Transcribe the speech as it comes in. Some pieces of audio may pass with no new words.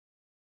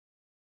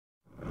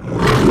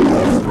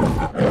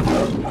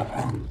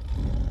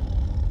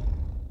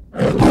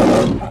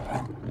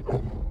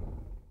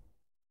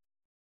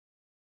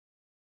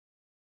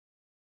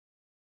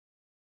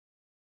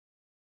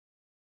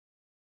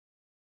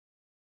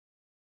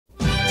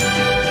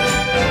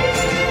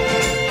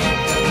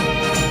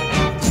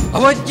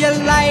Would you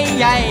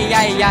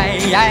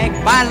like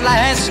my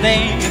last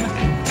name?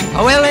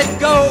 Will it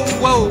go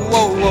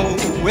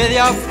with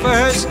your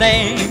first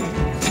name?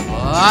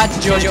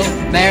 Jojo,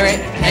 Mary,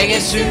 Peggy,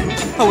 Sue,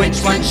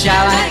 which one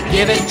shall I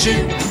give it to?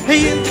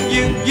 You,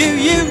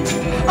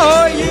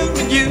 oh you.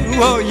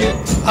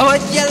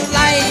 Would you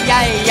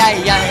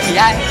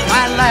like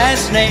my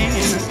last name?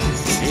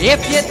 If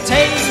you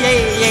take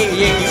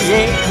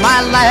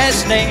my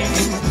last name,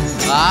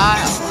 I'll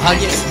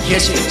hug you,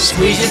 kiss you,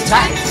 squeeze you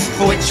tight.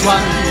 Which one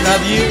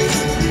of you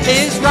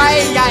is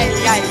right?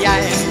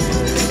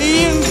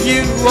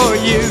 You or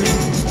you.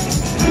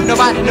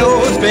 Nobody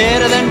knows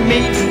better than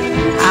me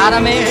how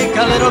to make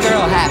a little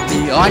girl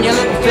happy. On your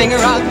little finger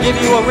I'll give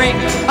you a ring.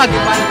 I'll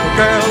give my little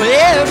girl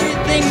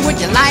everything.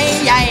 Would you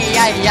like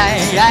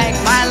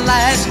my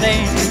last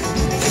name?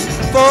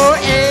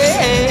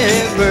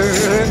 Forever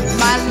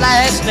my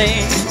last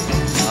name.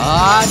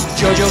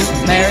 Jojo,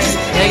 Mary,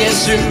 Peggy,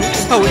 Sue,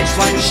 which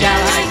one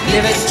shall I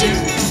give it to?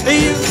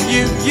 You,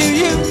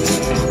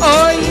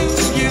 oh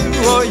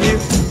you.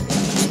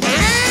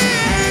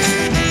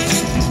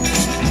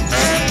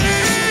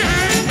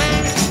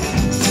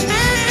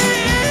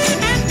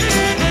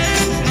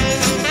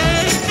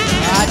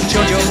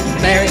 Jojo,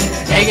 Mary,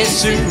 Peggy,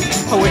 Sue,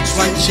 which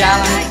one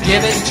shall I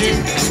give it to?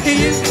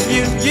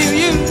 You,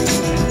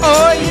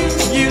 oh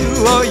you.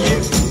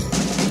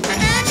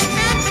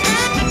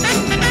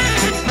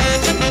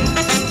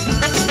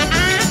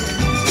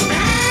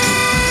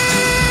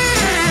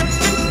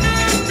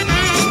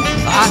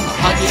 I'll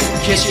hug you,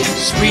 kiss you,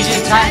 squeeze you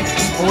tight.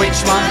 Which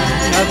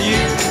one of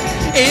you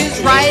is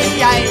right?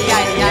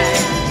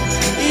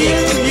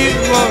 You,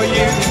 oh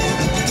you.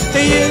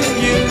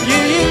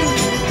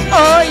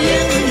 Oh you,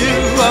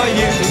 oh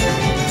you.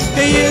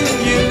 You,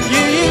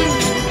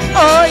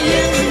 oh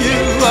you,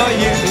 oh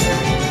you.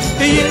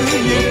 You,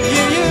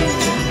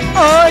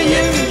 oh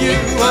you,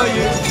 oh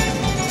you.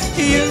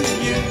 You,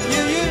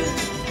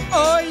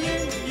 oh you.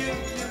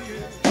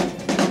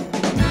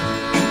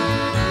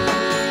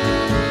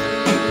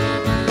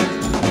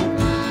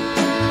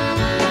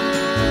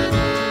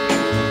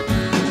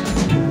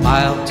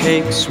 I'll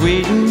take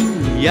Sweden,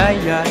 yeah.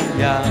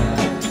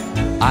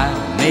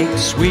 I'll make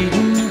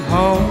Sweden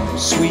home,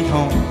 sweet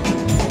home.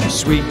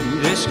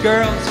 Swedish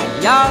girls,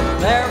 yeah,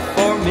 they're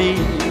for me.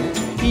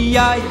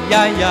 Yeah,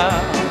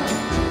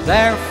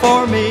 they're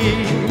for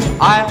me.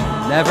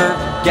 I'll never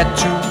get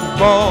too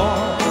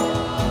bored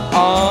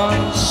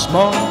on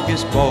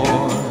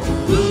smorgasbord.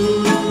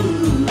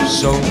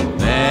 So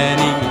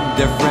many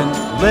different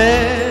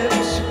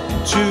lips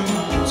to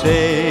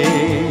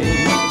taste.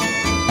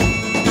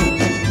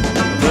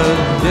 The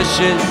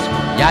dishes,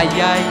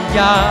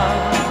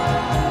 yeah,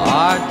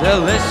 are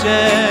delicious,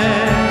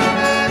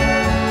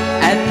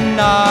 and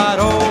not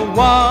a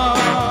one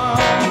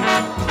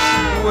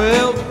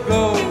will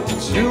go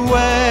to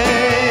waste.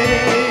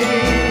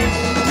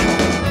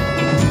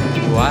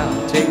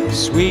 I'll take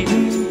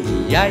Sweden,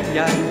 yeah.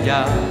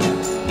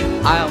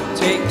 I'll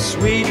take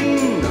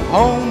Sweden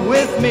home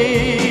with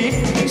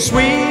me.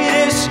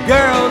 Swedish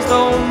girls,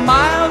 though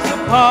miles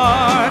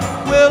apart,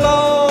 will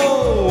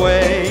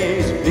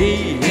always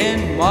be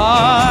in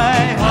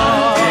my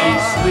heart.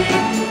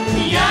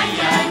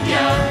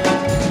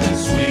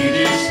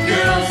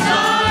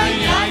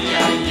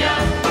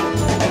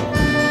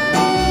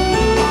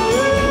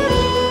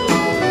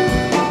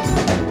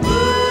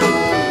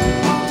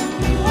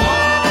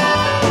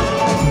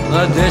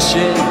 The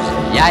dishes,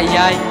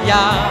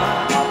 yeah,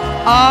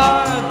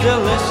 are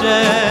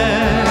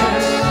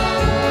delicious,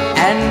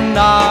 and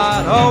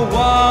not a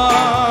one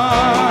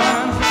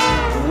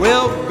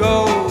will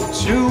go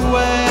to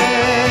waste.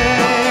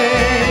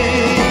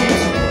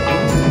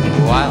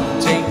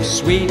 I'll take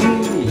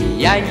Sweden,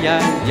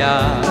 yeah.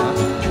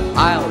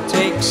 I'll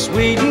take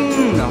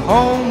Sweden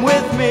home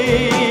with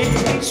me.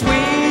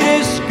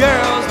 Swedish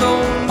girls,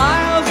 though